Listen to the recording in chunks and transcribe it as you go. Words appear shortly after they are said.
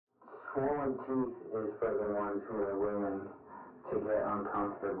Swollen teeth is for the ones who are willing to get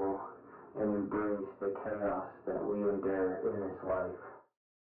uncomfortable and embrace the chaos that we endure in this life.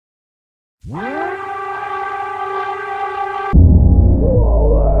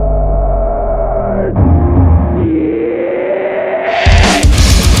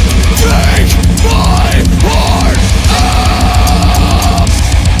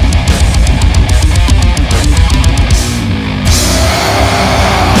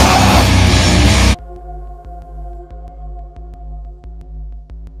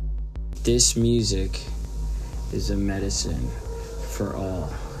 This music is a medicine for all.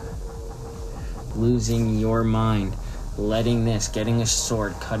 Losing your mind, getting a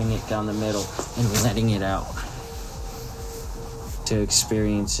sword, cutting it down the middle, and letting it out. To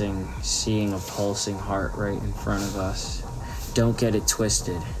seeing a pulsing heart right in front of us. Don't get it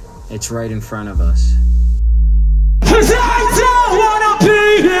twisted. It's right in front of us. 'Cause I don't wanna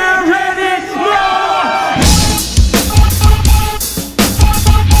be here anymore!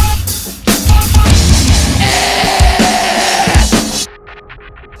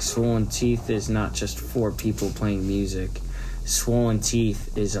 Swollen Teeth is not just four people playing music. Swollen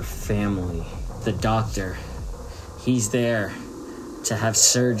Teeth is a family. The doctor, he's there to have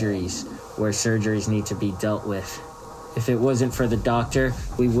surgeries where surgeries need to be dealt with. If it wasn't for the doctor,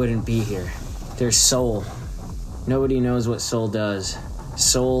 we wouldn't be here. There's Soul. Nobody knows what Soul does.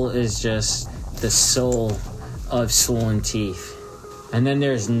 Soul is just the soul of Swollen Teeth. And then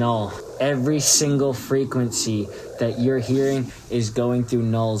there's Null. Every single frequency that you're hearing is going through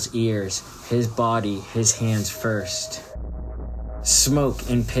Null's ears, his body, his hands first. Smoke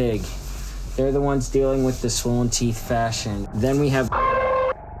and Pig, they're the ones dealing with the Swollen Teeth fashion. Then we have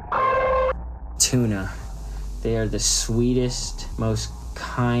Tuna. They are the sweetest, most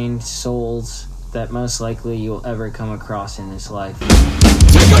kind souls that most likely you'll ever come across in this life.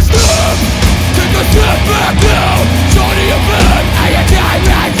 Take a step back now, Johnny your back, and you die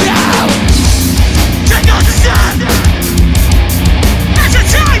right now. Take a step, as the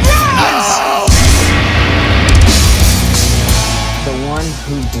time runs. The one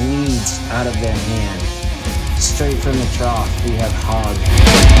who bleeds out of their hand, straight from the trough, we have Hog.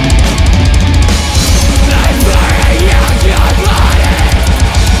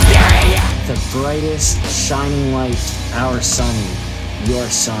 The brightest shining light, our sun, your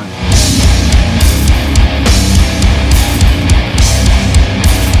sun.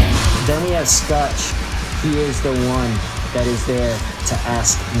 Then we have Scotch. He is the one that is there to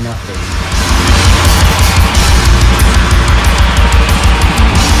ask nothing.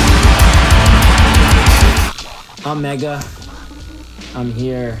 I'm Megaa. I'm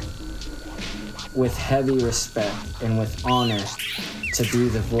here with heavy respect and with honor to be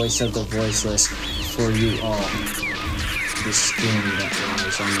the voice of the voiceless for you all. The skin that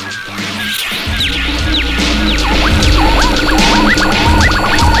lies on this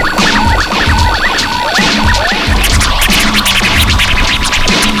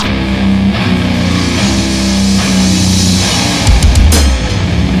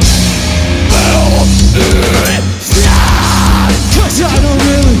Cause I don't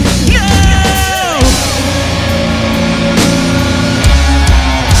really know.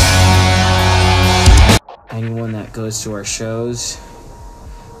 Anyone that goes to our shows,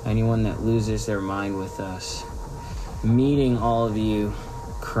 anyone that loses their mind with us, meeting all of you,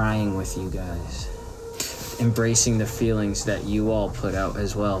 crying with you guys, embracing the feelings that you all put out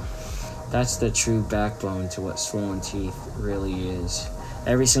as well. That's the true backbone to what Swollen Teeth really is.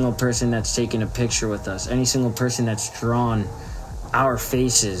 Every single person that's taken a picture with us, any single person that's drawn our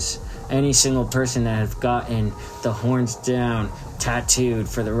faces, any single person that has gotten the horns down, tattooed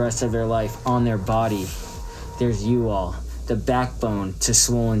for the rest of their life on their body, there's you all, the backbone to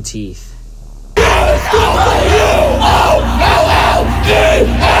Swollen Teeth.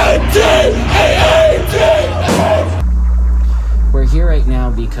 We're here right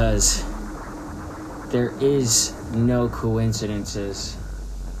now because there is no coincidences.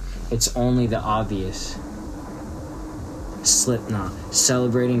 It's only the obvious. Slipknot,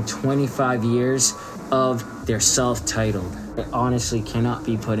 celebrating 25 years of their self-titled. It honestly cannot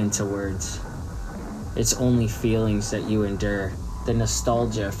be put into words. It's only feelings that you endure. The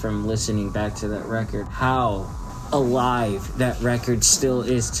nostalgia from listening back to that record. How alive that record still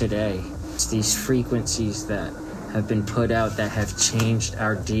is today. It's these frequencies that have been put out that have changed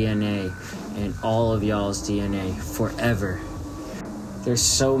our DNA and all of y'all's DNA forever. There's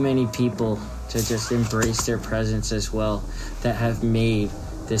so many people to just embrace their presence as well that have made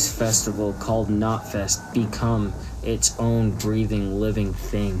this festival called Knotfest become its own breathing, living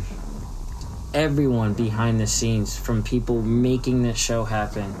thing. Everyone behind the scenes, from people making this show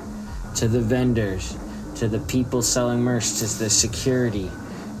happen to the vendors, to the people selling merch, to the security,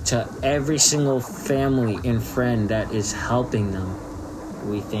 to every single family and friend that is helping them.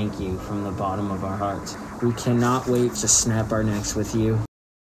 We thank you from the bottom of our hearts. We cannot wait to snap our necks with you.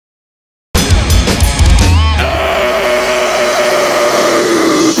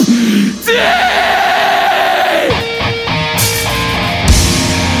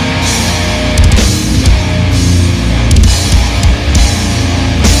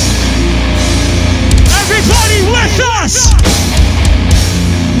 Everybody with us!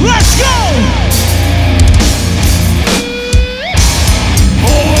 Let's go!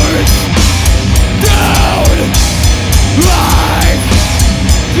 Horns down! Life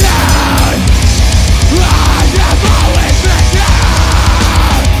down! I've always been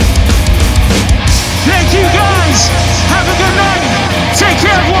down! Thank you guys! Have a good night! Take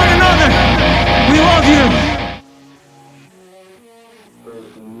care of one another! We love you!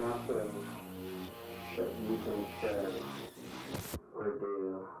 There's nothing that you can say or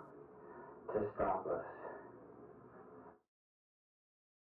do to stop us.